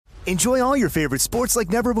Enjoy all your favorite sports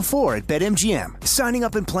like never before at BetMGM. Signing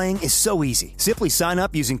up and playing is so easy. Simply sign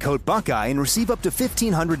up using code Buckeye and receive up to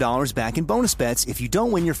 $1,500 back in bonus bets if you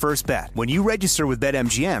don't win your first bet. When you register with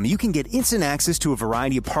BetMGM, you can get instant access to a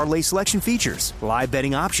variety of parlay selection features, live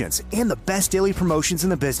betting options, and the best daily promotions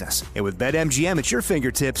in the business. And with BetMGM at your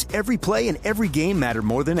fingertips, every play and every game matter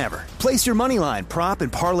more than ever. Place your moneyline, prop,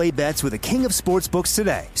 and parlay bets with the king of sportsbooks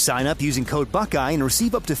today. Sign up using code Buckeye and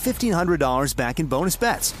receive up to $1,500 back in bonus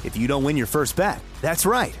bets if you don't win your first bet. That's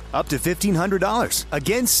right, up to $1,500.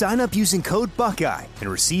 Again, sign up using code Buckeye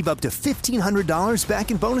and receive up to $1,500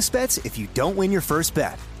 back in bonus bets if you don't win your first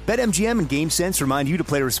bet. BetMGM and GameSense remind you to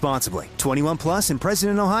play responsibly. 21 plus and present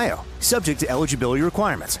in Ohio. Subject to eligibility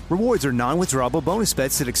requirements. Rewards are non-withdrawable bonus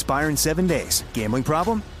bets that expire in 7 days. Gambling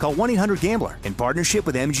problem? Call 1-800-GAMBLER in partnership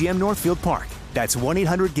with MGM Northfield Park. That's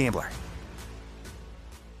 1-800-GAMBLER.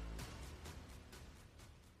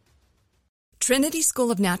 Trinity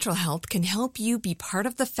School of Natural Health can help you be part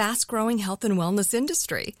of the fast-growing health and wellness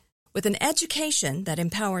industry. With an education that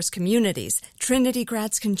empowers communities, Trinity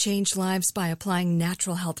grads can change lives by applying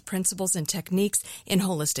natural health principles and techniques in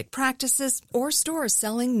holistic practices or stores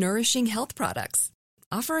selling nourishing health products.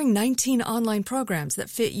 Offering 19 online programs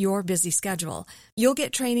that fit your busy schedule, you'll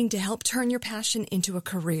get training to help turn your passion into a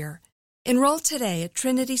career. Enroll today at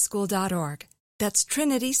trinityschool.org. That's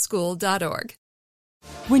trinityschool.org.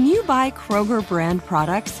 When you buy Kroger brand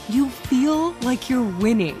products, you feel like you're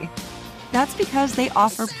winning. That's because they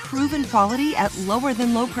offer proven quality at lower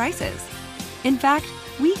than low prices. In fact,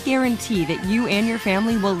 we guarantee that you and your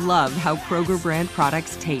family will love how Kroger brand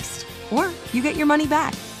products taste, or you get your money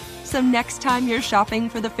back. So next time you're shopping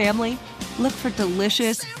for the family, look for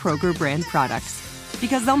delicious Kroger brand products,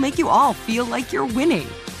 because they'll make you all feel like you're winning.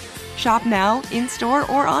 Shop now, in-store,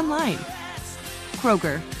 or online.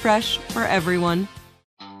 Kroger, fresh for everyone.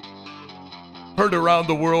 Heard around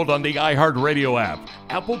the world on the iHeartRadio app,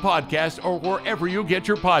 Apple Podcasts, or wherever you get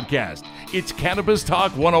your podcast. It's Cannabis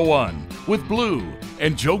Talk 101 with Blue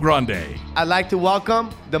and Joe Grande. I'd like to welcome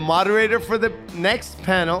the moderator for the next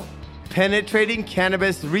panel, Penetrating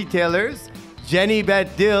Cannabis Retailers, Jenny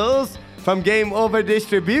Beth Dills from Game Over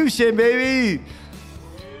Distribution, baby.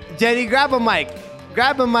 Jenny, grab a mic.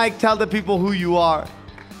 Grab a mic, tell the people who you are.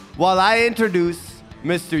 While I introduce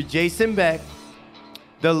Mr. Jason Beck,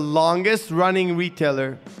 the longest running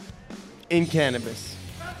retailer in cannabis.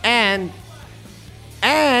 And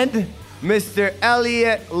Mr.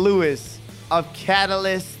 Elliot Lewis of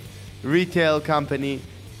Catalyst Retail Company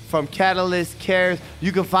from Catalyst Cares.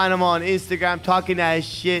 You can find him on Instagram talking that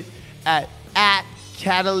shit at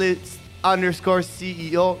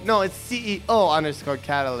Catalyst_CEO. No, it's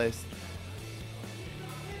CEO_Catalyst.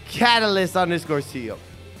 Catalyst_CEO.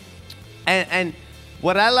 And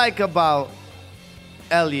what I like about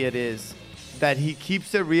Elliot is that he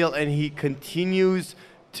keeps it real and he continues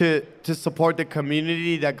to support the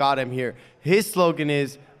community that got him here. His slogan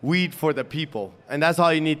is weed for the people, and that's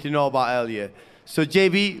all you need to know about Elliot. So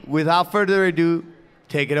JB, without further ado,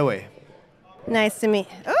 take it away. Nice to meet.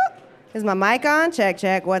 Oh, is my mic on? Check,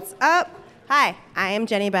 check. What's up? Hi, I am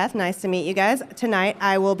Jenny Beth. Nice to meet you guys. Tonight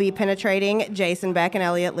I will be penetrating Jason Beck and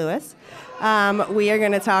Elliot Lewis. We are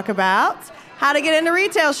going to talk about how to get into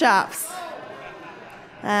retail shops.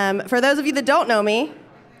 For those of you that don't know me,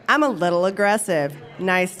 I'm a little aggressive.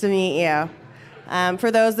 Nice to meet you.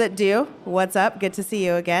 For those that do, what's up? Good to see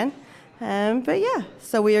you again. But yeah,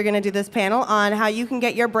 so we are going to do this panel on how you can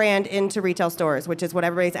get your brand into retail stores, which is what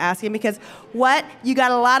everybody's asking, because what? You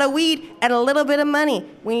got a lot of weed and a little bit of money.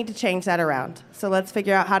 We need to change that around. So let's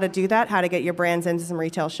figure out how to do that, how to get your brands into some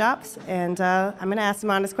retail shops. And I'm going to ask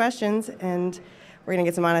some honest questions, and we're going to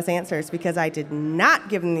get some honest answers, because I did not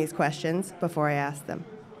give them these questions before I asked them.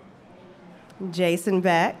 Jason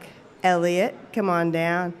Beck, Elliot, come on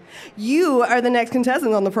down. You are the next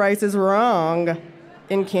contestant on The Price is Wrong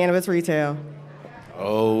in cannabis retail.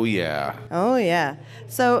 Oh, yeah. Oh, yeah.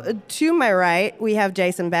 So to my right, we have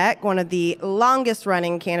Jason Beck, one of the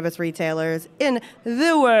longest-running cannabis retailers in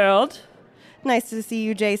the world. Nice to see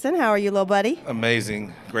you, Jason. How are you, little buddy?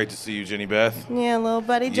 Amazing. Great to see you, Jenny Beth. Yeah, little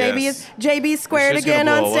buddy. Yes. JB squared again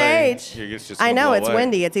on stage. It's just I know, it's away.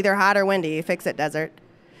 windy. It's either hot or windy. Fix it, desert.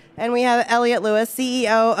 And we have Elliot Lewis,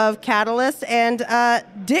 CEO of Catalyst, and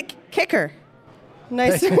Dick Kicker.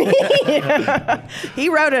 Nice to meet you. He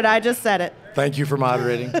wrote it. I just said it. Thank you for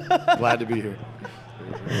moderating. Glad to be here.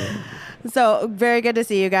 So, very good to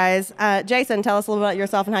see you guys. Jason, tell us a little about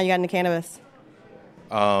yourself and how you got into cannabis.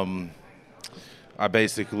 I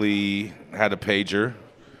basically had a pager,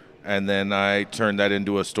 and then I turned that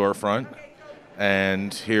into a storefront,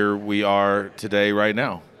 and here we are today, right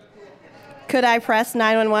now. Could I press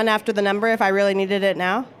 911 after the number if I really needed it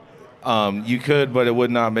now? You could, but it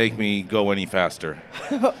would not make me go any faster.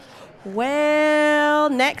 Well,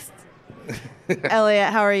 next.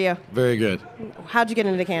 Elliot, how are you? Very good. How'd you get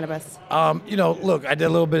into cannabis? Look, I did a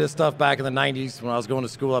little bit of stuff back in the 90s when I was going to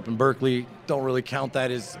school up in Berkeley. Don't really count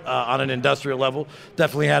that as on an industrial level.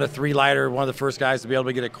 Definitely had a 3-lighter, one of the first guys to be able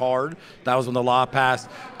to get a card. That was when the law passed.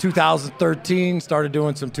 2013, started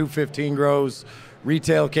doing some 215 grows.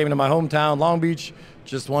 Retail came into my hometown, Long Beach.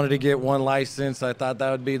 Just wanted to get one license. I thought that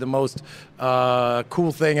would be the most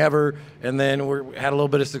cool thing ever. And then we had a little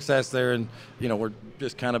bit of success there, and we're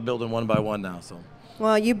just kind of building one by one now. So.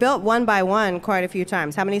 Well, you built one by one quite a few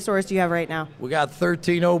times. How many stores do you have right now? We got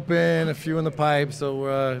 13 open, a few in the pipe,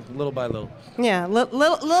 so little by little. Yeah,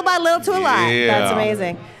 little by little to a lot. Yeah. That's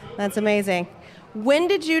amazing. That's amazing. When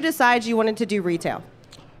did you decide you wanted to do retail?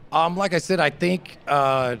 Like I said, I think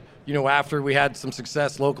after we had some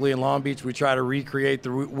success locally in Long Beach, we tried to recreate the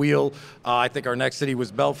wheel. I think our next city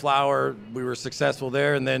was Bellflower. We were successful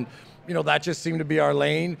there, and then that just seemed to be our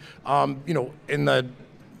lane. In the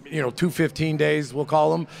 215 days, we'll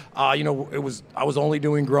call them. I was only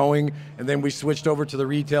doing growing, and then we switched over to the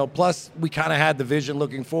retail. Plus, we kind of had the vision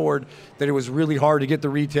looking forward that it was really hard to get the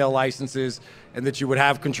retail licenses, and that you would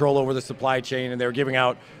have control over the supply chain, and they were giving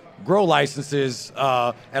out grow licenses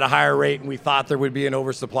at a higher rate, and we thought there would be an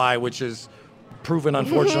oversupply, which is proven,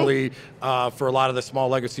 unfortunately, for a lot of the small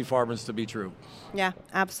legacy farmers to be true. Yeah,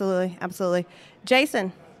 absolutely, absolutely.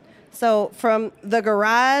 Jason. So from the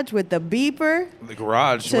garage with the beeper. The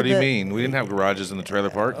garage? What do you mean? We didn't have garages in the trailer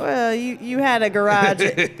park. Well, you had a garage.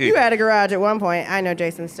 You had a garage at one point. I know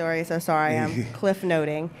Jason's story, so sorry, I'm cliff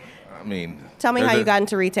noting. Tell me how you got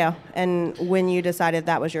into retail and when you decided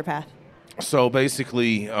that was your path. So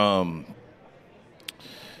basically,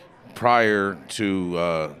 prior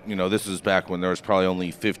to, this was back when there was probably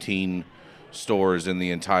only 15 stores in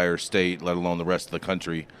the entire state, let alone the rest of the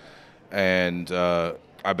country. And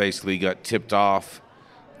I basically got tipped off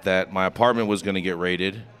that my apartment was going to get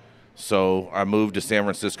raided. So I moved to San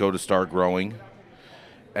Francisco to start growing.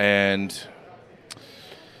 And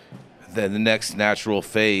then the next natural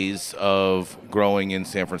phase of growing in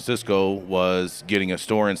San Francisco was getting a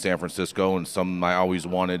store in San Francisco, and something I always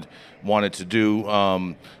wanted to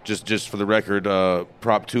do. Just for the record,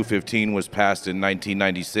 Prop 215 was passed in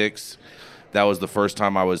 1996. That was the first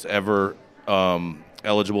time I was ever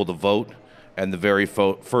eligible to vote, and the very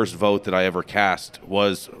first vote that I ever cast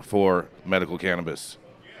was for medical cannabis.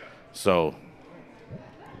 So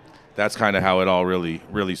that's kind of how it all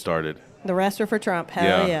really started. The rest are for Trump.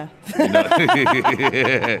 Hell yeah.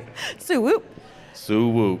 Sue whoop. Sue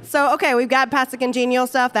whoop. So, okay, we've got past the congenial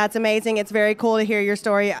stuff. That's amazing. It's very cool to hear your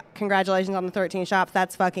story. Congratulations on the 13 shops.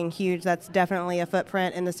 That's fucking huge. That's definitely a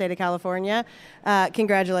footprint in the state of California.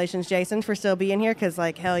 Congratulations, Jason, for still being here, because,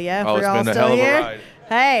 hell yeah, we're all still here.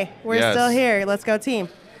 Hey, we're still here. Let's go team.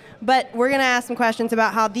 But we're going to ask some questions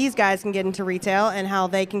about how these guys can get into retail and how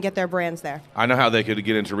they can get their brands there. I know how they could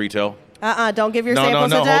get into retail. Don't give your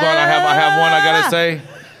samples. No, hold on. I have one I got to say.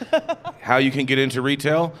 How you can get into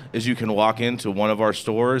retail is you can walk into one of our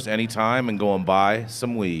stores anytime and go and buy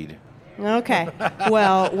some weed. Okay.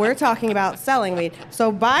 Well, we're talking about selling weed.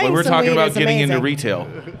 So buying some weed is amazing. We're talking about getting into retail.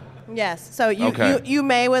 Yes. So you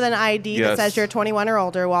may, with an ID that says you're 21 or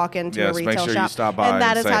older, walk into a retail make sure shop. You stop by and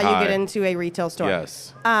that is how hi. you get into a retail store.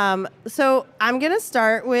 Yes. So I'm going to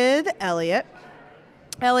start with Elliot.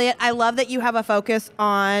 Elliot, I love that you have a focus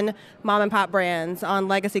on mom and pop brands, on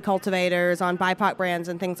legacy cultivators, on BIPOC brands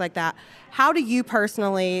and things like that. How do you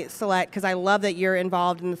personally select, because I love that you're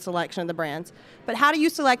involved in the selection of the brands, but how do you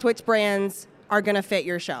select which brands are going to fit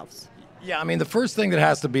your shelves? Yeah, the first thing that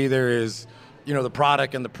has to be there is, the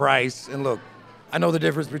product and the price. And look, I know the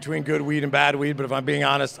difference between good weed and bad weed, but if I'm being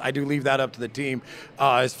honest, I do leave that up to the team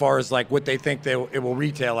as far as what they think it will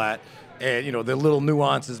retail at. And, the little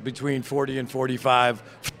nuances between 40 and 45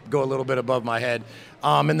 go a little bit above my head.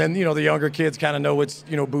 And then, the younger kids kind of know what's,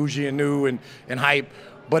 bougie and new and hype.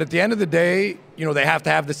 But at the end of the day, they have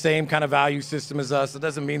to have the same kind of value system as us. It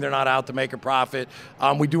doesn't mean they're not out to make a profit.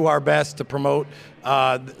 We do our best to promote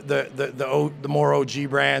the more OG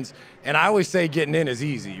brands. And I always say getting in is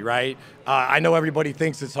easy, right? I know everybody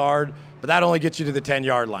thinks it's hard, but that only gets you to the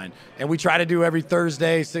 10-yard line. And we try to do every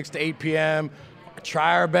Thursday, 6 to 8 p.m.,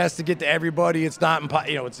 try our best to get to everybody. It's not,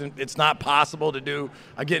 it's not possible to do.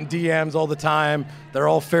 I'm getting DMs all the time. They're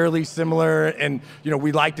all fairly similar, and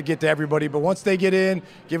we like to get to everybody. But once they get in,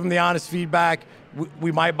 give them the honest feedback.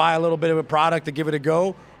 We might buy a little bit of a product to give it a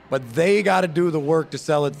go, but they got to do the work to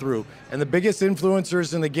sell it through. And the biggest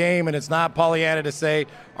influencers in the game, and it's not Pollyanna to say,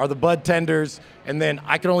 are the bud tenders. And then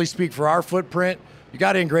I can only speak for our footprint, you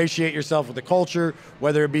got to ingratiate yourself with the culture,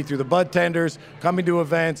 whether it be through the bud tenders, coming to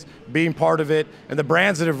events, being part of it. And the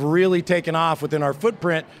brands that have really taken off within our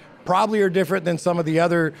footprint probably are different than some of the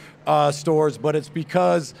other stores, but it's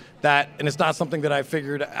because that, and it's not something that I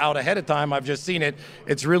figured out ahead of time, I've just seen it.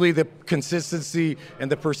 It's really the consistency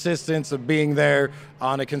and the persistence of being there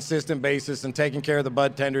on a consistent basis and taking care of the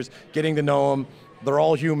bud tenders, getting to know them. They're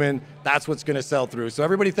all human. That's what's going to sell through. So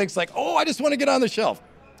everybody thinks like, oh, I just want to get on the shelf.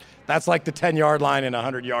 That's like the 10-yard line and a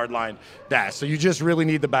 100-yard line dash. So you just really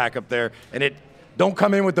need the backup there. And don't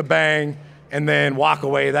come in with the bang and then walk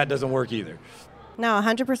away. That doesn't work either. No,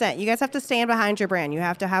 100%. You guys have to stand behind your brand. You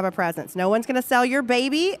have to have a presence. No one's going to sell your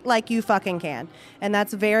baby like you fucking can. And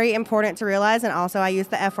that's very important to realize. And also, I use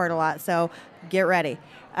the F word a lot, so get ready.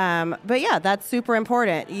 But yeah, that's super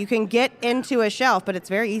important. You can get into a shelf, but it's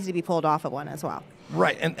very easy to be pulled off of one as well.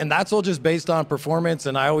 Right, and that's all just based on performance.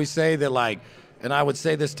 And I always say that, like, and I would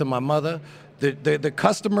say this to my mother, the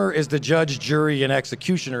customer is the judge, jury, and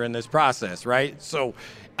executioner in this process, right? So,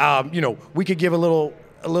 we could give a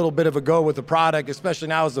little bit of a go with the product, especially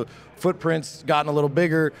now as the footprint's gotten a little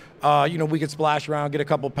bigger. We could splash around, get a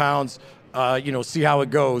couple pounds, see how it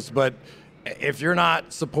goes. But if you're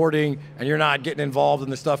not supporting and you're not getting involved in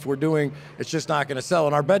the stuff we're doing, it's just not going to sell.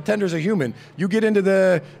 And our bed tenders are human. You get into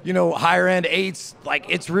the, higher end 8s, like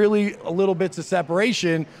it's really a little bits of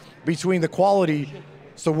separation between the quality.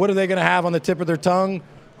 So what are they going to have on the tip of their tongue?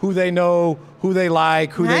 Who they know, who they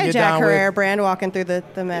like, who they get Jack down Herrera with. brand walking through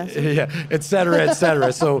the mess. Yeah, et cetera, et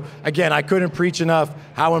cetera. So again, I couldn't preach enough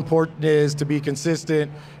how important it is to be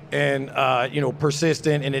consistent and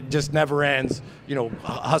persistent, and it just never ends,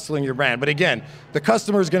 hustling your brand. But again, the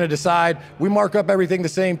customer is going to decide. We mark up everything the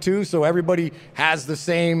same too, so everybody has the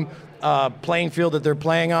same playing field that they're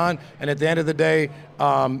playing on. And at the end of the day,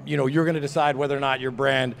 you're going to decide whether or not your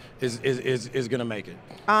brand is going to make it.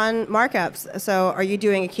 On markups, so are you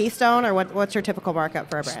doing a Keystone, or what's your typical markup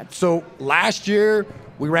for a brand? So last year,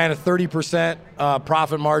 we ran a 30%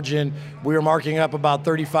 profit margin. We were marking up about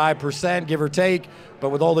 35%, give or take. But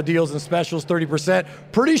with all the deals and specials, 30%.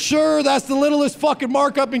 Pretty sure that's the littlest fucking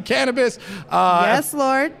markup in cannabis. Yes,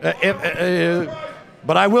 Lord.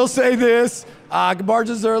 But I will say this,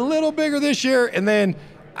 margins are a little bigger this year. And then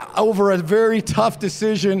over a very tough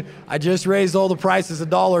decision, I just raised all the prices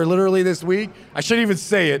 $1 literally this week. I shouldn't even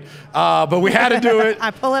say it, but we had to do it I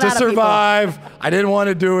pull it to out of survive. I didn't want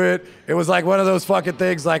to do it. It was like one of those fucking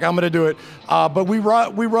things, like I'm going to do it. But we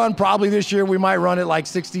run probably this year, we might run it like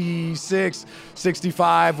 66,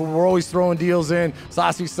 65. We're always throwing deals in.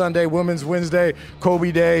 Saucy Sunday, Women's Wednesday,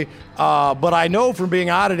 Kobe Day. But I know from being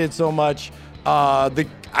audited so much, the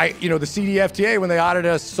CDFTA, when they audited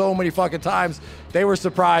us so many fucking times, they were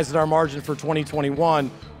surprised that our margin for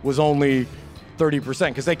 2021 was only 30%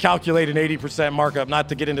 because they calculate an 80% markup, not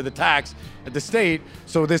to get into the tax at the state.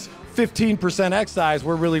 So this 15% excise,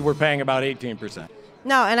 we're paying about 18%.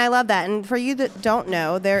 No, and I love that. And for you that don't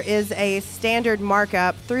know, there is a standard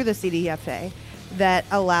markup through the CDFA that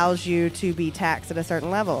allows you to be taxed at a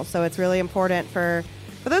certain level. So it's really important for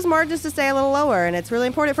those margins to stay a little lower, and it's really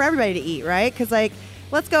important for everybody to eat, right? Because,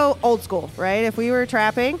 let's go old school, right? If we were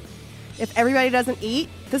trapping, if everybody doesn't eat,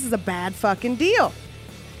 this is a bad fucking deal.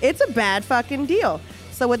 It's a bad fucking deal.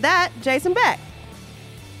 So with that, Jason Beck,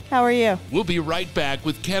 how are you? We'll be right back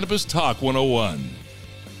with Cannabis Talk 101.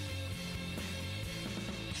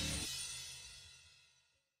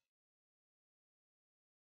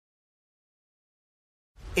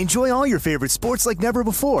 Enjoy all your favorite sports like never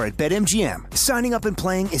before at BetMGM. Signing up and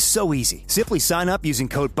playing is so easy. Simply sign up using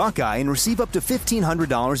code Buckeye and receive up to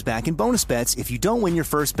 $1,500 back in bonus bets if you don't win your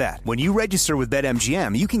first bet. When you register with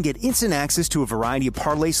BetMGM, you can get instant access to a variety of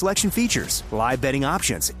parlay selection features, live betting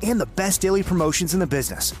options, and the best daily promotions in the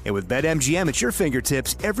business. And with BetMGM at your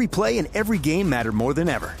fingertips, every play and every game matter more than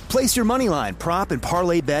ever. Place your moneyline, prop, and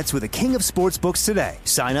parlay bets with the king of sportsbooks today.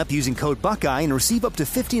 Sign up using code Buckeye and receive up to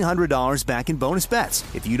 $1,500 back in bonus bets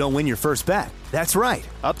if you don't win your first bet. That's right,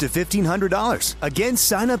 up to $1,500. Again,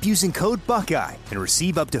 sign up using code Buckeye and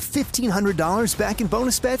receive up to $1,500 back in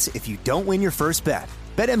bonus bets if you don't win your first bet.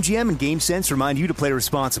 BetMGM and GameSense remind you to play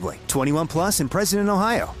responsibly. 21 plus and present in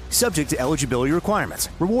Ohio. Subject to eligibility requirements.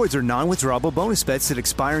 Rewards are non-withdrawable bonus bets that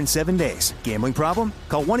expire in 7 days. Gambling problem?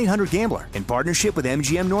 Call 1-800-GAMBLER in partnership with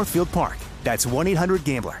MGM Northfield Park. That's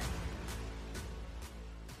 1-800-GAMBLER.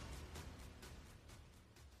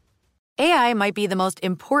 AI might be the most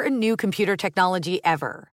important new computer technology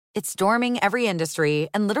ever. It's storming every industry,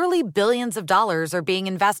 and literally billions of dollars are being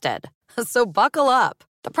invested. So buckle up.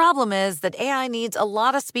 The problem is that AI needs a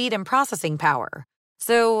lot of speed and processing power.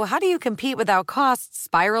 So how do you compete without costs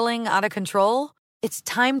spiraling out of control? It's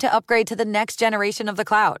time to upgrade to the next generation of the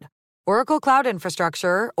cloud. Oracle Cloud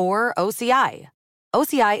Infrastructure, or OCI.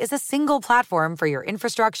 OCI is a single platform for your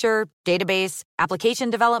infrastructure, database, application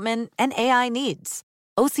development, and AI needs.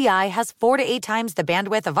 OCI has 4 to 8 times the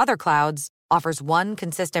bandwidth of other clouds, offers one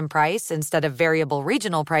consistent price instead of variable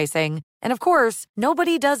regional pricing, and of course,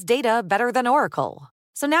 nobody does data better than Oracle.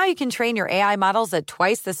 So now you can train your AI models at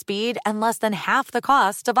twice the speed and less than half the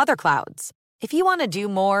cost of other clouds. If you want to do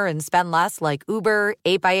more and spend less like Uber,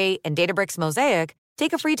 8x8, and Databricks Mosaic,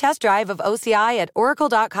 take a free test drive of OCI at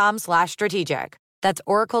oracle.com/strategic. That's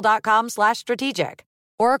oracle.com/strategic.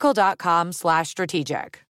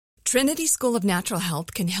 oracle.com/strategic. Trinity School of Natural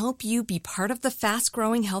Health can help you be part of the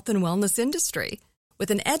fast-growing health and wellness industry. With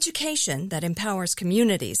an education that empowers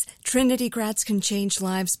communities, Trinity grads can change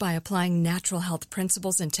lives by applying natural health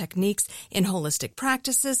principles and techniques in holistic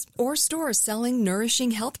practices or stores selling nourishing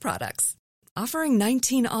health products. Offering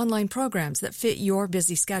 19 online programs that fit your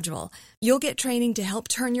busy schedule, you'll get training to help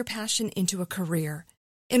turn your passion into a career.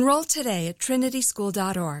 Enroll today at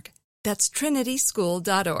trinityschool.org. That's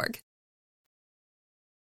trinityschool.org.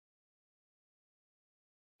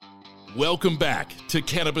 Welcome back to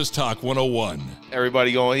Cannabis Talk 101.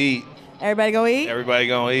 Everybody gonna eat. Everybody go eat? Everybody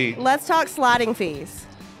gonna eat. Let's talk slotting fees.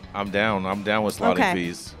 I'm down with slotting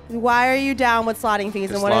fees. Why are you down with slotting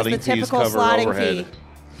fees, and what is the typical slotting fee?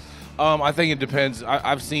 I think it depends.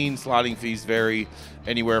 I've seen slotting fees vary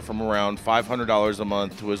anywhere from around $500 a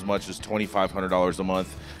month to as much as $2,500 a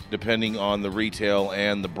month, depending on the retail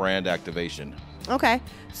and the brand activation. Okay.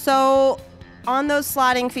 So on those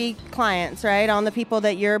slotting fee clients, right, on the people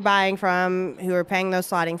that you're buying from who are paying those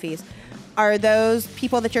slotting fees, are those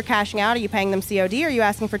people that you're cashing out? Are you paying them COD, or are you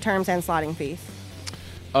asking for terms and slotting fees?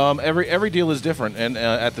 Every deal is different, and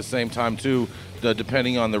at the same time, too,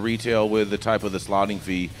 depending on the retail with the type of the slotting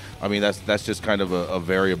fee, I mean, that's just kind of a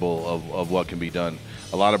variable of what can be done.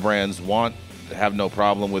 A lot of brands have no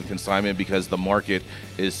problem with consignment because the market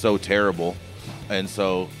is so terrible. And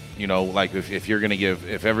so, you know, like if you're going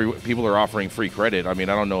to people are offering free credit, I mean,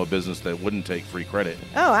 I don't know a business that wouldn't take free credit.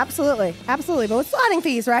 Oh, absolutely. Absolutely. But with slotting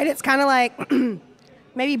fees, right, it's kind of like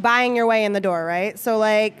maybe buying your way in the door, right? So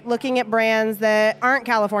like looking at brands that aren't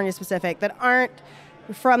California specific, that aren't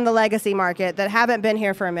from the legacy market, that haven't been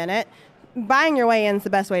here for a minute, buying your way in is the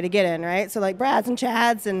best way to get in, right? So like Brads and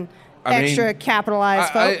Chads and extra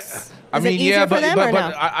capitalized folks. Is it easier for them or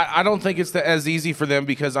no? I don't think it's as easy for them,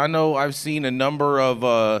 because I know I've seen a number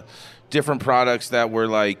of different products that were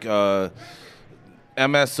like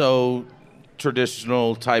MSO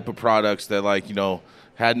traditional type of products that, like, you know,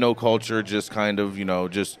 had no culture, just kind of, you know,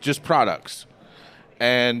 just products.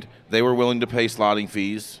 And they were willing to pay slotting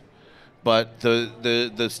fees, but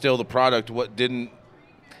the product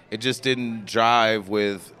it just didn't jive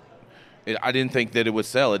with it. I didn't think that it would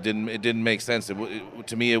sell. It didn't make sense.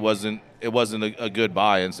 To me, it wasn't a good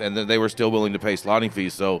buy, and they were still willing to pay slotting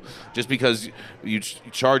fees. So just because you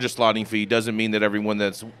charge a slotting fee doesn't mean that everyone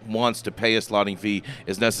that wants to pay a slotting fee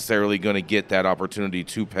is necessarily going to get that opportunity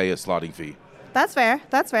to pay a slotting fee. That's fair.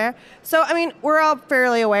 That's fair. So, I mean, we're all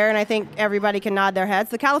fairly aware, and I think everybody can nod their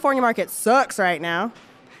heads. The California market sucks right now.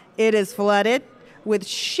 It is flooded with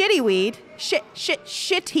shitty weed,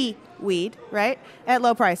 shitty weed, right, at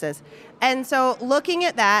low prices. And so looking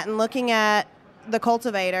at that and looking at the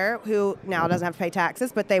cultivator, who now doesn't have to pay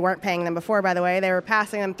taxes, but they weren't paying them before, by the way. They were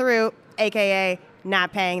passing them through, a.k.a.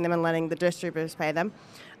 not paying them and letting the distributors pay them.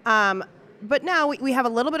 But now we have a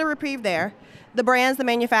little bit of reprieve there. The brands, the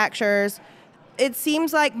manufacturers, it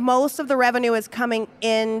seems like most of the revenue is coming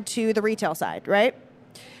into the retail side, right?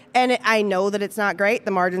 And I know that it's not great.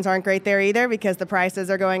 The margins aren't great there either, because the prices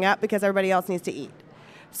are going up because everybody else needs to eat.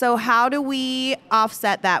 So how do we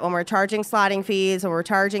offset that when we're charging slotting fees, when we're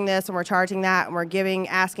charging this, when we're charging that, and we're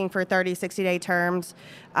asking for 30, 60-day terms?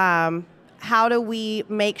 How do we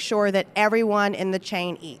make sure that everyone in the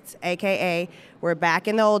chain eats? AKA, we're back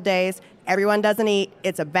in the old days. Everyone doesn't eat.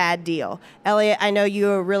 It's a bad deal. Elliot, I know you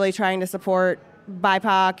are really trying to support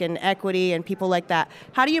BIPOC and equity and people like that.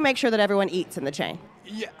 How do you make sure that everyone eats in the chain?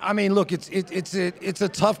 Yeah, I mean, look, it's a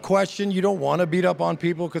tough question. You don't want to beat up on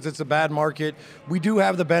people because it's a bad market. We do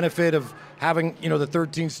have the benefit of having, the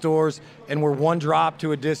 13 stores, and we're one drop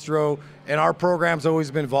to a distro, and our program's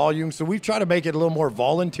always been volume. So we've tried to make it a little more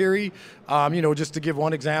voluntary. Just to give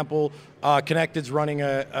one example, Connected's running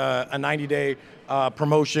a 90-day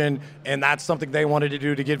promotion, and that's something they wanted to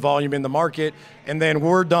do to get volume in the market. And then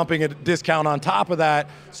we're dumping a discount on top of that.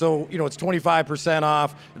 So, it's 25%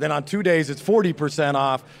 off. Then on 2 days, it's 40%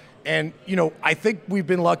 off. And, I think we've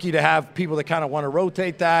been lucky to have people that kind of want to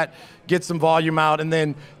rotate that, get some volume out, and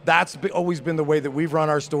then that's always been the way that we've run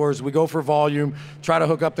our stores. We go for volume, try to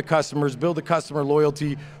hook up the customers, build the customer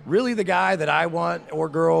loyalty. Really the guy that I want or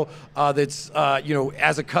girl that's,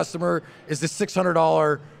 as a customer is the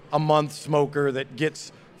 $600 a month smoker that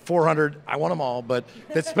gets 400, I want them all, but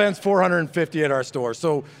that spends 450 at our store.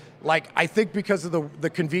 So, I think because of the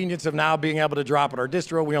convenience of now being able to drop at our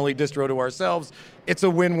distro, we only distro to ourselves. It's a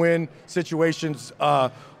win-win situations,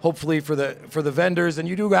 hopefully for the vendors. And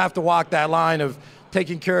you do have to walk that line of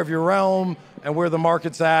taking care of your realm and where the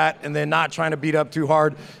market's at, and then not trying to beat up too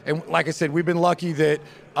hard. And like I said, we've been lucky that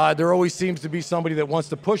there always seems to be somebody that wants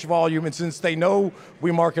to push volume. And since they know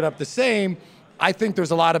we market up the same, I think there's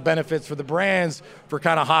a lot of benefits for the brands for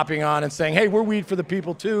kind of hopping on and saying, hey, we're weed for the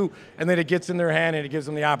people too. And then it gets in their hand and it gives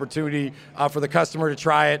them the opportunity for the customer to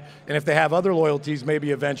try it. And if they have other loyalties, maybe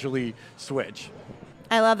eventually switch.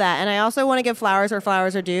 I love that. And I also want to give flowers where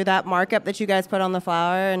flowers are due. That markup that you guys put on the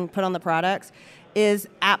flower and put on the products is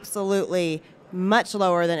absolutely much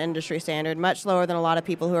lower than industry standard, much lower than a lot of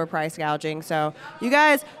people who are price gouging. So you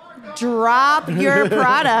guys drop your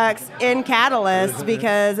products in Catalyst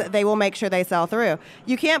because they will make sure they sell through.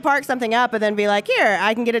 You can't park something up and then be like, here,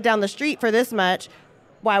 I can get it down the street for this much.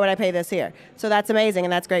 Why would I pay this here? So that's amazing,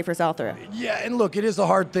 and that's great for sell-through. Yeah, and look, it is a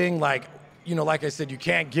hard thing. Like I said, you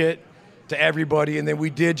can't get to everybody, and then we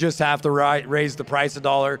did just have to raise the price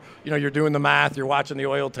 $1. You're doing the math, you're watching the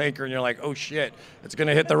oil tanker, and you're like, oh shit, it's going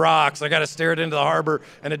to hit the rocks. I got to steer it into the harbor,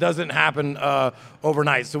 and it doesn't happen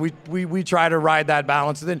overnight. So we try to ride that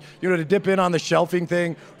balance. And then, to dip in on the shelving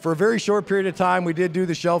thing, for a very short period of time, we did do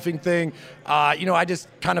the shelving thing. I just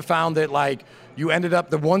kind of found that, you ended up,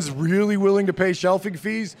 the ones really willing to pay shelving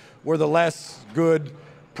fees were the less good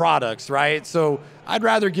products, right? So I'd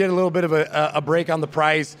rather get a little bit of a break on the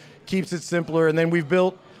price, keeps it simpler, and then we've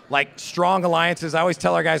built strong alliances. I always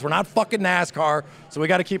tell our guys we're not fucking NASCAR, so we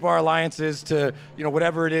got to keep our alliances to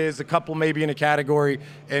whatever it is, a couple maybe in a category,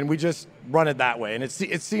 and we just run it that way. And it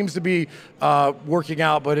seems to be working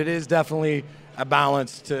out, but it is definitely a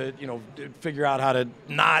balance to figure out how to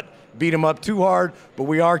not beat them up too hard. But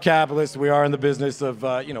we are capitalists. We are in the business of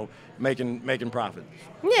making profit.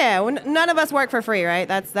 Yeah, none of us work for free, right?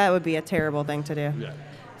 That would be a terrible thing to do. Yeah.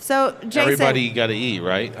 So, Jason, everybody got to eat,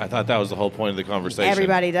 right? I thought that was the whole point of the conversation.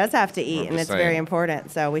 Everybody does have to eat, and it's very important.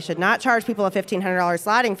 So we should not charge people a $1,500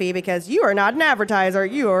 slotting fee because you are not an advertiser.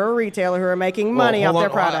 You are a retailer who are making money off their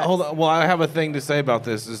products. Hold on. Well, I have a thing to say about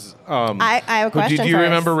this. I have a question Do you first.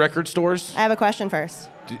 remember record stores? I have a question first.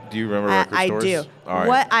 Do you remember record stores? I do. All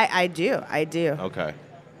right. I do. Okay.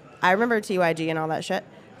 I remember TYG and all that shit.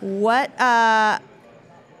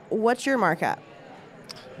 What's your markup?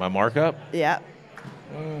 My markup? Yeah.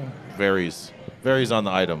 Varies on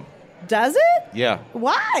the item. Does it? Yeah.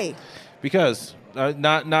 Why? Because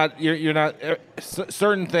you're not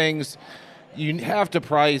certain things you have to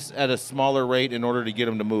price at a smaller rate in order to get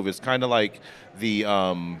them to move. It's kind of like the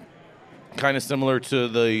kind of similar to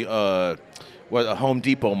the a Home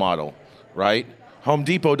Depot model, right? Home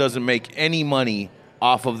Depot doesn't make any money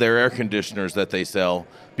off of their air conditioners that they sell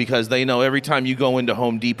because they know every time you go into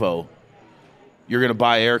Home Depot, you're going to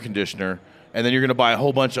buy air conditioner. And then you're going to buy a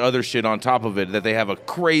whole bunch of other shit on top of it that they have a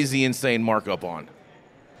crazy, insane markup on.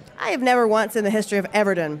 I have never once in the history of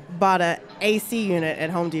Everton bought an AC unit at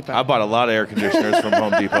Home Depot. I bought a lot of air conditioners from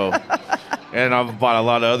Home Depot. And I've bought a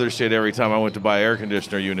lot of other shit every time I went to buy an air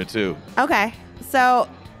conditioner unit, too. Okay. So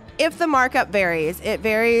if the markup varies, it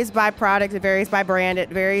varies by product, it varies by brand, it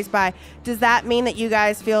varies by... Does that mean that you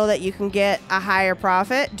guys feel that you can get a higher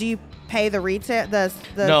profit? Do you pay the retail, the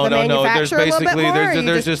manufacturer a little bit more?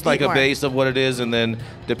 There's just like a base of what it is, and then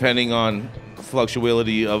depending on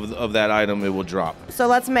fluctuability of that item, it will drop. So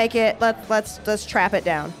let's make it. Let's trap it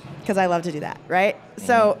down because I love to do that, right? Mm-hmm.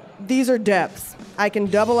 So these are depths. I can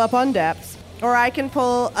double up on depths, or I can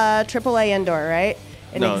pull a AAA indoor, right?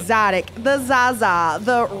 An exotic, the Zaza,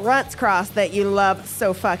 the Runts Cross that you love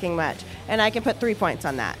so fucking much. And I can put 3 points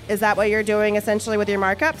on that. Is that what you're doing essentially with your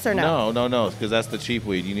markups or no? No, because that's the cheap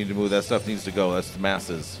weed. You need to move. That stuff needs to go. That's the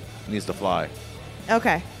masses. It needs to fly.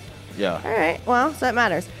 Okay. Yeah. All right. Well, so that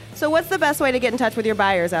matters. So what's the best way to get in touch with your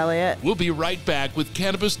buyers, Elliot? We'll be right back with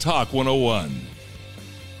Cannabis Talk 101.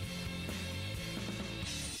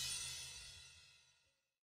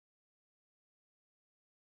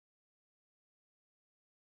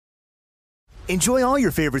 Enjoy all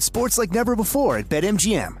your favorite sports like never before at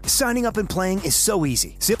BetMGM. Signing up and playing is so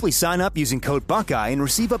easy. Simply sign up using code Buckeye and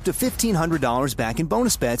receive up to $1,500 back in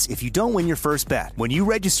bonus bets if you don't win your first bet. When you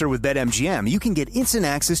register with BetMGM, you can get instant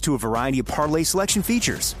access to a variety of parlay selection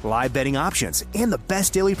features, live betting options, and the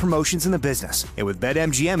best daily promotions in the business. And with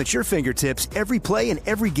BetMGM at your fingertips, every play and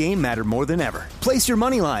every game matter more than ever. Place your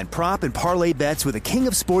moneyline, prop, and parlay bets with the king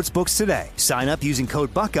of sportsbooks today. Sign up using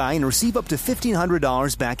code Buckeye and receive up to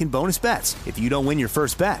 $1,500 back in bonus bets if you don't win your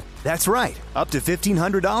first bet. That's right, up to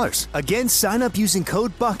 $1,500. Again, sign up using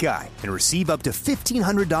code Buckeye and receive up to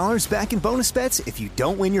 $1,500 back in bonus bets if you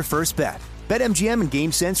don't win your first bet. BetMGM and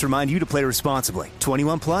GameSense remind you to play responsibly.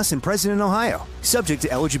 21 plus and present in Ohio. Subject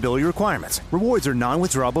to eligibility requirements. Rewards are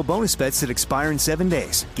non-withdrawable bonus bets that expire in 7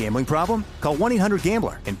 days. Gambling problem? Call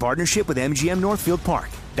 1-800-GAMBLER in partnership with MGM Northfield Park.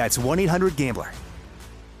 That's 1-800-GAMBLER.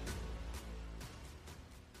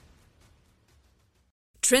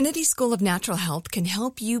 Trinity School of Natural Health can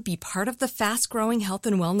help you be part of the fast-growing health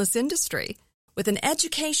and wellness industry. With an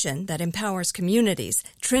education that empowers communities,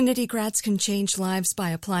 Trinity grads can change lives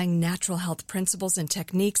by applying natural health principles and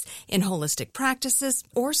techniques in holistic practices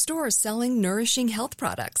or stores selling nourishing health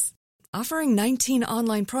products. Offering 19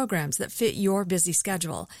 online programs that fit your busy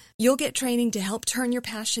schedule, you'll get training to help turn your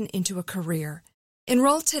passion into a career.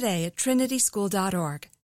 Enroll today at trinityschool.org.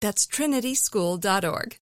 That's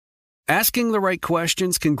trinityschool.org. Asking the right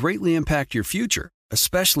questions can greatly impact your future,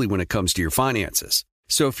 especially when it comes to your finances.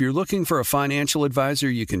 So if you're looking for a financial advisor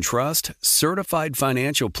you can trust, certified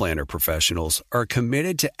financial planner professionals are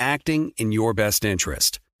committed to acting in your best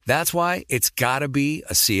interest. That's why it's got to be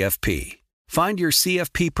a CFP. Find your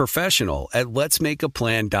CFP professional at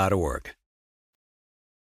letsmakeaplan.org.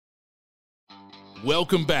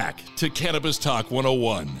 Welcome back to Cannabis Talk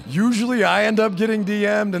 101. Usually I end up getting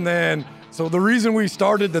DM'd, and then, so the reason we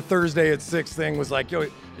started the Thursday at 6 thing was like, yo,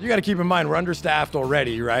 you got to keep in mind, we're understaffed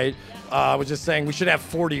already, right? I was just saying we should have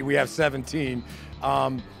 40, we have 17.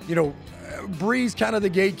 Bree's kind of the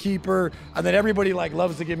gatekeeper, and then everybody like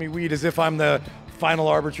loves to give me weed as if I'm the final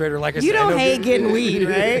arbitrator. Like I said, you don't hate getting weed,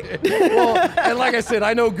 right? Well, and like I said,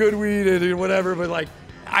 I know good weed and whatever, but like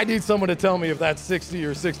I need someone to tell me if that's 60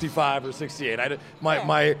 or 65 or 68.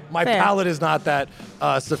 My palate is not that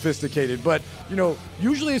sophisticated. But,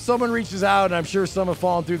 usually if someone reaches out, and I'm sure some have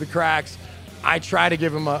fallen through the cracks, I try to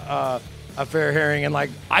give them a fair hearing. And,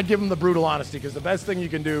 I give them the brutal honesty, because the best thing you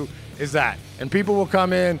can do is that. And people will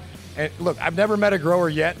come in. And, look, I've never met a grower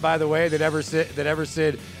yet, by the way, that ever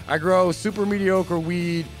said, I grow super mediocre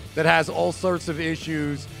weed that has all sorts of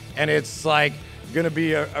issues, and it's, going to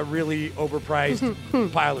be a really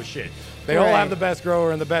overpriced pile of shit. They all have the best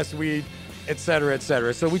grower and the best weed, et cetera, et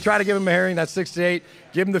cetera. So we try to give them a hearing. That's 6 to 8.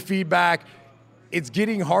 Give them the feedback. It's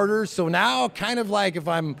getting harder. So now kind of like if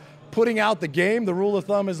I'm putting out the game, the rule of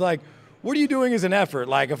thumb is like, what are you doing as an effort?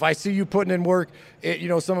 Like if I see you putting in work at,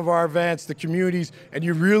 some of our events, the communities, and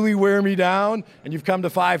you really wear me down and you've come to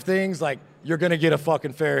 5 things, you're going to get a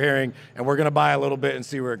fucking fair hearing, and we're going to buy a little bit and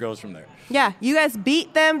see where it goes from there. Yeah, you guys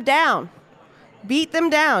beat them down. Beat them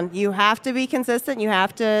down. You have to be consistent. You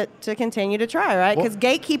have to continue to try, right? Because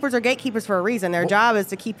gatekeepers are gatekeepers for a reason. Their job is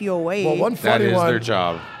to keep you away. Well, that is their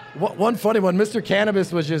job. One funny one, Mr.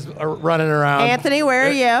 Cannabis was just running around. Anthony, where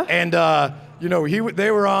are you? And, they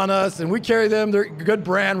were on us, and we carry them. They're a good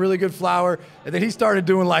brand, really good flower. And then he started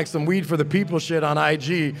doing, some weed for the people shit on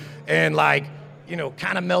IG. And,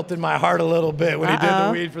 kind of melted my heart a little bit when he did the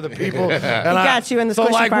weed for the people. And he got you in the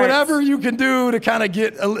squishy parts. Whatever you can do to kind of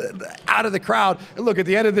get out of the crowd. And look, at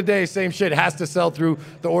the end of the day, same shit has to sell through.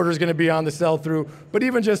 The order's going to be on the sell through. But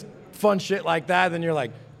even just fun shit like that, then you're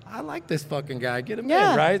like, I like this fucking guy. Get him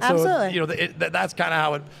in, right? Absolutely. So, that's kind of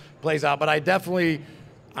how it plays out. But I definitely,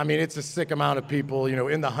 it's a sick amount of people,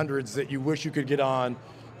 in the hundreds that you wish you could get on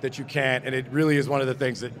that you can't. And it really is one of the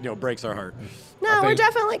things that, breaks our heart. No, we're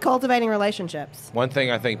definitely cultivating relationships. One thing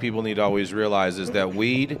I think people need to always realize is that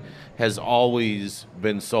weed has always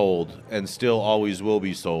been sold and still always will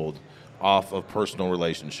be sold off of personal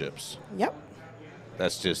relationships. Yep.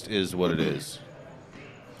 That's just is what it is.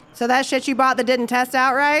 So that shit you bought that didn't test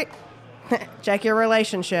out right? Check your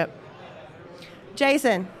relationship.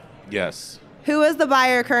 Jason. Yes. Who is the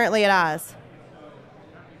buyer currently at Oz?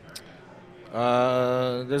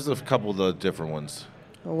 There's a couple of different ones.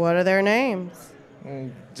 What are their names?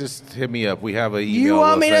 Just hit me up. We have an email. You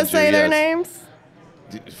want me to say their names?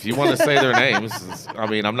 If you want to say their names,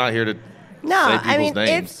 I'm not here to say people's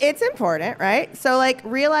names. It's important, right? So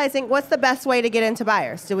realizing what's the best way to get into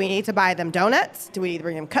buyers. Do we need to buy them donuts? Do we need to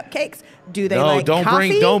bring them cupcakes? Do they like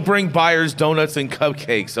coffee? Don't bring buyers donuts and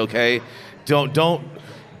cupcakes, okay? Don't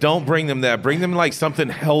Don't bring them that. Bring them like something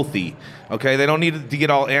healthy. Okay, they don't need to get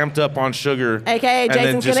all amped up on sugar. AKA and then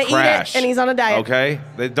Jason's just gonna crash. eat it and he's on a diet. Okay,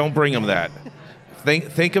 don't bring them that.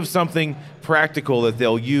 Think of something practical that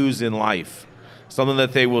they'll use in life, something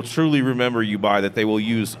that they will truly remember you by, that they will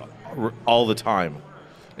use all the time,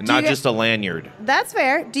 and not just a lanyard. That's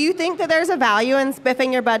fair. Do you think that there's a value in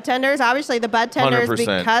spiffing your bud tenders? Obviously, the bud tenders,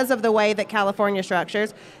 100%. because of the way that California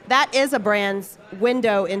structures, that is a brand's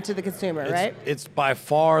window into the consumer, right? It's by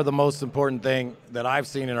far the most important thing that I've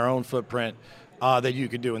seen in our own footprint that you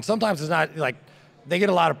could do. And sometimes it's not like they get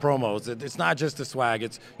a lot of promos. It's not just the swag.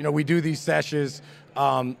 It's, we do these sessions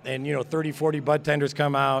and, 30, 40 bud tenders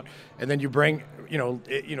come out, and then you bring,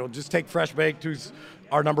 just take Fresh Baked, who's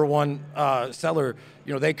our number one seller.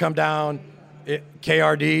 They come down,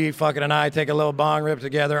 KRD, fucking and I take a little bong rip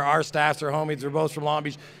together. Our staffs are homies. They're both from Long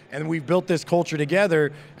Beach. And we've built this culture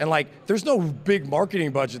together. And, there's no big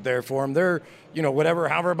marketing budget there for them. They're,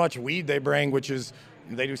 however much weed they bring, which is,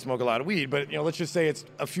 they do smoke a lot of weed, but, let's just say it's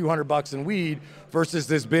a few $100 in weed versus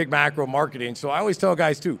this big macro marketing. So I always tell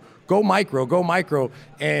guys, too, go micro.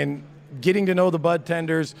 And getting to know the bud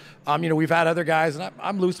tenders. We've had other guys, and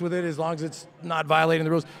I'm loose with it as long as it's not violating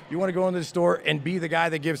the rules. You want to go into the store and be the guy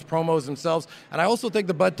that gives promos themselves. And I also think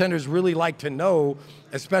the bud tenders really like to know,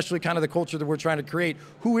 especially kind of the culture that we're trying to create,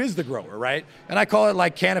 who is the grower, right? And I call it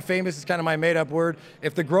like can of famous is kind of my made-up word.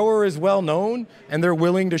 If the grower is well known and they're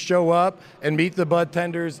willing to show up and meet the bud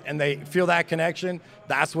tenders and they feel that connection,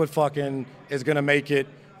 that's what fucking is going to make it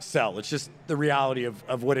sell. It's just the reality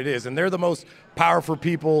of what it is. And they're the most powerful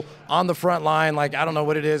people on the front line. I don't know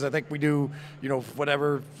what it is. I think we do,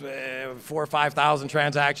 4,000 or 5,000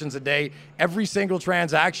 transactions a day. Every single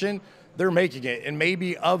transaction, they're making it. And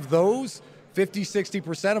maybe of those, 50,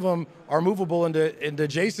 60% of them are movable. Into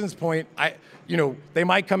Jason's point, they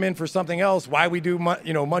might come in for something else. Why we do,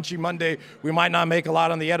 Munchie Monday, we might not make a lot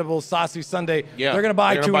on the edibles. Saucy Sunday, they're going to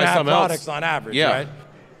buy 2.5 products on average, right?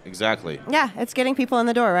 Exactly. Yeah, it's getting people in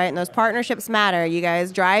the door, right? And those partnerships matter, you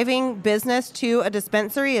guys. Driving business to a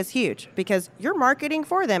dispensary is huge because you're marketing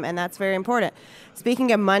for them, and that's very important.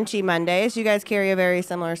 Speaking of Munchie Mondays, you guys carry a very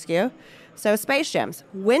similar SKU. So Space Gems.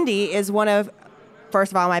 Wendy is one of,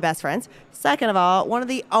 first of all, my best friends. Second of all, one of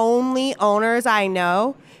the only owners I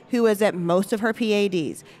know who is at most of her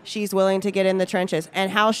PADs. She's willing to get in the trenches.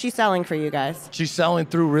 And how's she selling for you guys? She's selling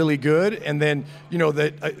through really good. And then,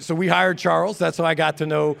 so we hired Charles. That's how I got to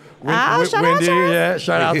know Wendy. Yeah,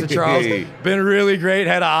 shout out to Charles. Been really great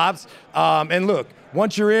head of ops. And look,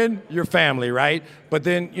 once you're in, you're family, right? But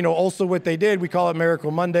then, also what they did, we call it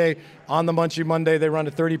Miracle Monday. On the Munchie Monday, they run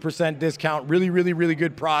a 30% discount. Really, really, really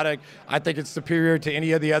good product. I think it's superior to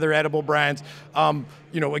any of the other edible brands.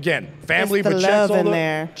 Again, family,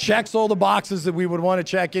 but checks all the boxes that we would want to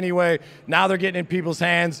check anyway. Now they're getting in people's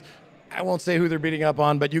hands. I won't say who they're beating up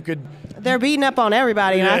on, but you could. They're beating up on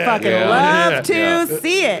everybody, and I fucking love to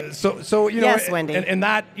see it. So yes, Wendy. And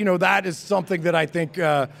that, that is something that I think,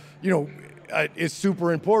 is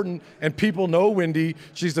super important, and people know Wendy.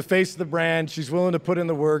 She's the face of the brand. She's willing to put in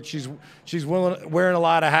the work. She's wearing a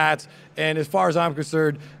lot of hats. And as far as I'm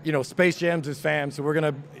concerned, Space Gems is fam, so we're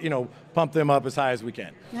gonna pump them up as high as we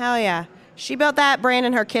can. Hell yeah. She built that brand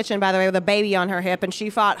in her kitchen, by the way, with a baby on her hip, and she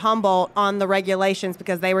fought Humboldt on the regulations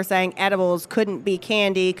because they were saying edibles couldn't be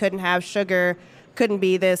candy, couldn't have sugar, couldn't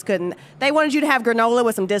be this, couldn't. They wanted you to have granola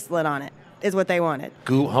with some distillate on it, is what they wanted.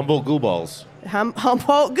 Humboldt Goo Balls.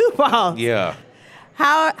 Humboldt Goo Balls. Yeah.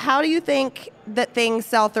 How do you think that things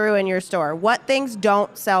sell through in your store? What things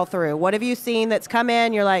don't sell through? What have you seen that's come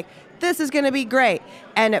in, you're like, this is going to be great,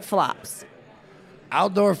 and it flops?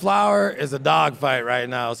 Outdoor flower is a dogfight right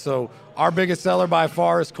now. So our biggest seller by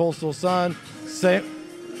far is Coastal Sun.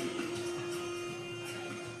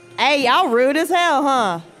 Hey, y'all rude as hell,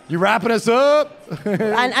 huh? You wrapping us up?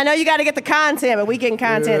 I know you got to get the content, but we getting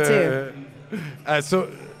content too. So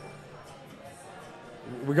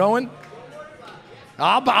we going?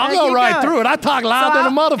 I'll go right through it. I talk loud than a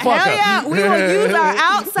motherfucker. Hell yeah, we will use our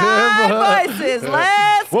outside voices.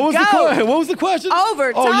 Let's go. What was the question? Talk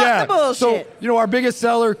the bullshit. So, our biggest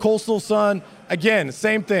seller, Coastal Sun, again,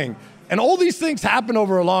 same thing. And all these things happen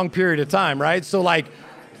over a long period of time, right? So,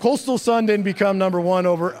 Coastal Sun didn't become number one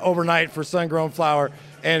overnight for sun-grown flower,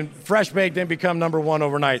 and Fresh Baked didn't become number one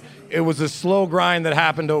overnight. It was a slow grind that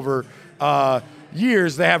happened over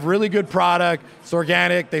years. They have really good product. It's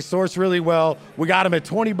organic. They source really well. We got them at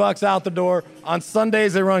 $20 out the door. On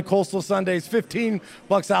Sundays, they run Coastal Sundays,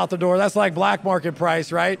 $15 out the door. That's like black market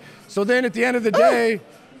price, right? So then at the end of the day,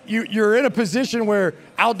 you're in a position where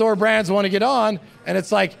outdoor brands want to get on, and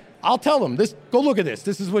it's like, I'll tell them, go look at this.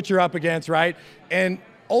 This is what you're up against, right? And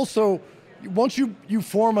also, once you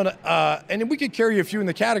form an, and we could carry a few in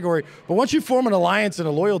the category, but once you form an alliance and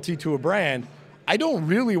a loyalty to a brand, I don't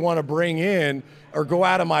really want to bring in or go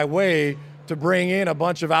out of my way to bring in a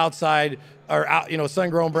bunch of outside or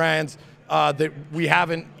sun-grown brands that we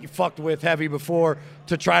haven't fucked with heavy before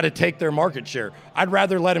to try to take their market share. I'd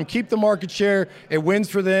rather let them keep the market share. It wins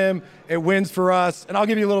for them. It wins for us. And I'll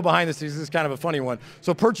give you a little behind the scenes. This is kind of a funny one.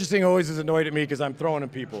 So purchasing always is annoyed at me because I'm throwing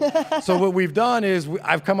at people. So what we've done is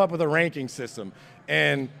I've come up with a ranking system.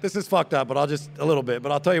 And this is fucked up, but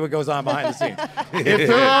I'll tell you what goes on behind the scenes. If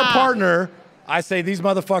they're our partner, I say these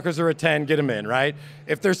motherfuckers are a 10, get them in, right?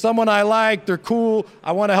 If there's someone I like, they're cool,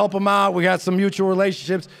 I want to help them out, we got some mutual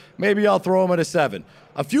relationships, maybe I'll throw them at a 7.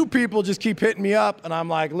 A few people just keep hitting me up, and I'm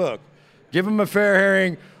like, look, give them a fair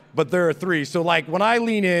hearing, but they're a 3. So, like, when I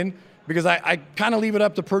lean in, because I kind of leave it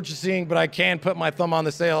up to purchasing, but I can put my thumb on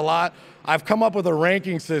the sale a lot, I've come up with a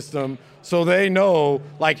ranking system so they know,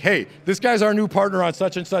 like, hey, this guy's our new partner on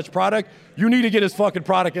such and such product. You need to get his fucking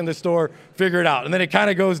product in the store, figure it out. And then it kind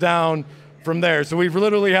of goes down from there. So we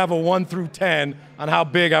literally have a 1 through 10 on how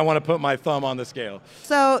big I want to put my thumb on the scale.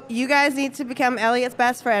 So you guys need to become Elliot's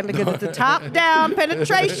best friend because it's a top-down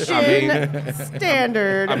penetration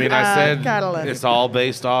standard. I said catalyst. It's all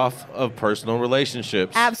based off of personal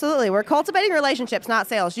relationships. Absolutely. We're cultivating relationships, not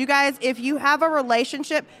sales. You guys, if you have a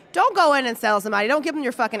relationship, don't go in and sell somebody. Don't give them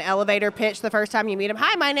your fucking elevator pitch the first time you meet them.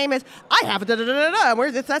 Hi, my name is, I have a da-da-da-da-da.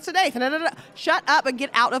 Where's this? That's today. Da-da-da-da. Shut up and get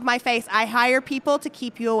out of my face. I hire people to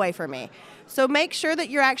keep you away from me. So make sure that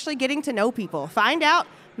you're actually getting to know people. Find out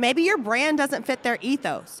maybe your brand doesn't fit their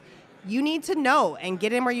ethos. You need to know and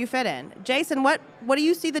get in where you fit in. Jason, what do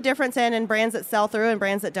you see the difference in brands that sell through and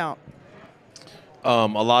brands that don't? A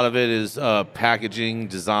lot of it is packaging,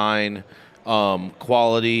 design,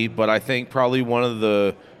 quality, but I think probably one of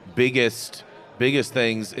the biggest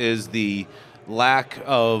things is the lack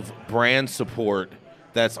of brand support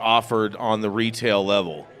that's offered on the retail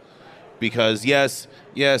level. Because yes,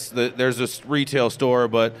 there's a retail store,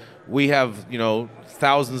 but we have,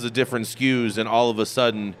 thousands of different SKUs, and all of a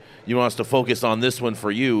sudden you want us to focus on this one for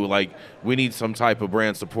you. Like, we need some type of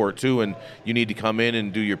brand support too, and you need to come in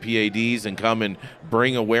and do your PADs and come and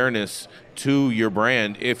bring awareness to your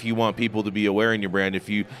brand if you want people to be aware in your brand, if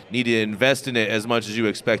you need to invest in it as much as you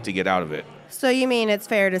expect to get out of it. So you mean it's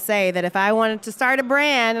fair to say that if I wanted to start a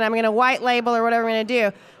brand and I'm going to white label or whatever I'm going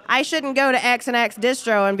to do, I shouldn't go to X and X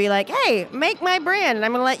distro and be like, hey, make my brand, and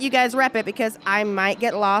I'm going to let you guys rep it because I might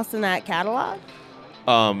get lost in that catalog?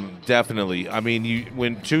 Definitely. I mean,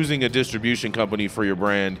 when choosing a distribution company for your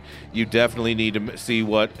brand, you definitely need to see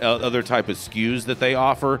what other type of SKUs that they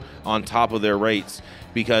offer on top of their rates.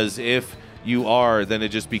 Because if you are, then it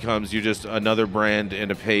just becomes you're just another brand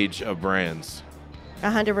in a page of brands.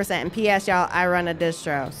 100%. And P.S., y'all, I run a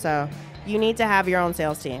distro, so you need to have your own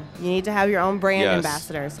sales team. You need to have your own brand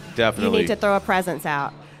ambassadors. Definitely. You need to throw a presence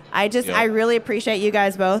out. I really appreciate you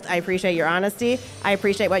guys both. I appreciate your honesty. I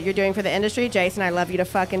appreciate what you're doing for the industry. Jason, I love you to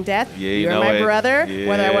fucking death. Yeah, you're my brother. Yeah.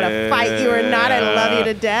 Whether I want to fight you or not, I love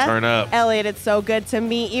you to death. Turn up. Elliot, it's so good to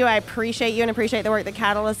meet you. I appreciate you and appreciate the work that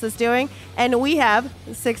Catalyst is doing. And we have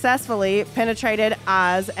successfully penetrated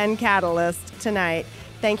Oz and Catalyst tonight.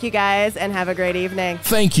 Thank you guys and have a great evening.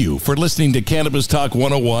 Thank you for listening to Cannabis Talk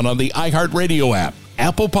 101 on the iHeartRadio app,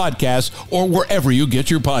 Apple Podcasts, or wherever you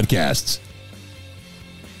get your podcasts.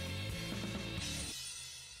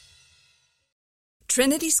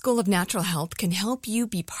 Trinity School of Natural Health can help you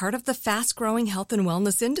be part of the fast-growing health and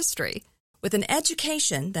wellness industry. With an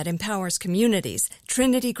education that empowers communities,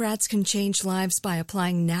 Trinity grads can change lives by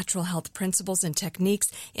applying natural health principles and techniques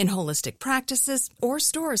in holistic practices or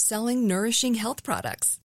stores selling nourishing health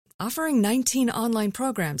products. Offering 19 online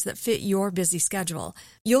programs that fit your busy schedule,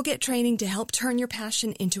 you'll get training to help turn your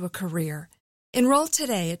passion into a career. Enroll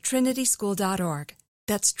today at trinityschool.org.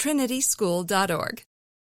 That's trinityschool.org.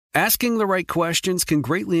 Asking the right questions can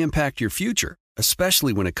greatly impact your future,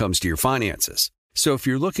 especially when it comes to your finances. So if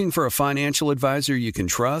you're looking for a financial advisor you can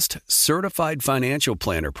trust, certified financial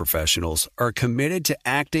planner professionals are committed to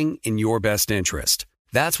acting in your best interest.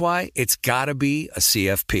 That's why it's got to be a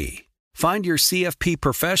CFP. Find your CFP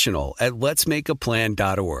professional at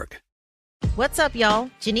letsmakeaplan.org. What's up, y'all?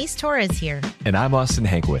 Janice Torres here. And I'm Austin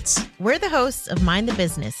Hankwitz. We're the hosts of Mind the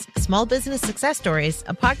Business, Small Business Success Stories,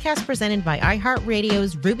 a podcast presented by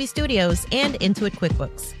iHeartRadio's Ruby Studios and Intuit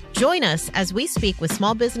QuickBooks. Join us as we speak with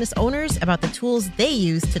small business owners about the tools they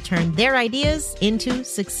use to turn their ideas into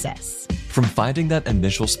success. From finding that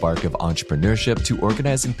initial spark of entrepreneurship to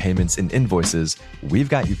organizing payments and invoices, we've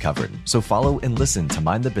got you covered. So follow and listen to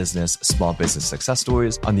Mind the Business, Small Business Success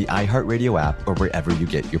Stories on the iHeartRadio app or wherever you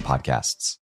get your podcasts.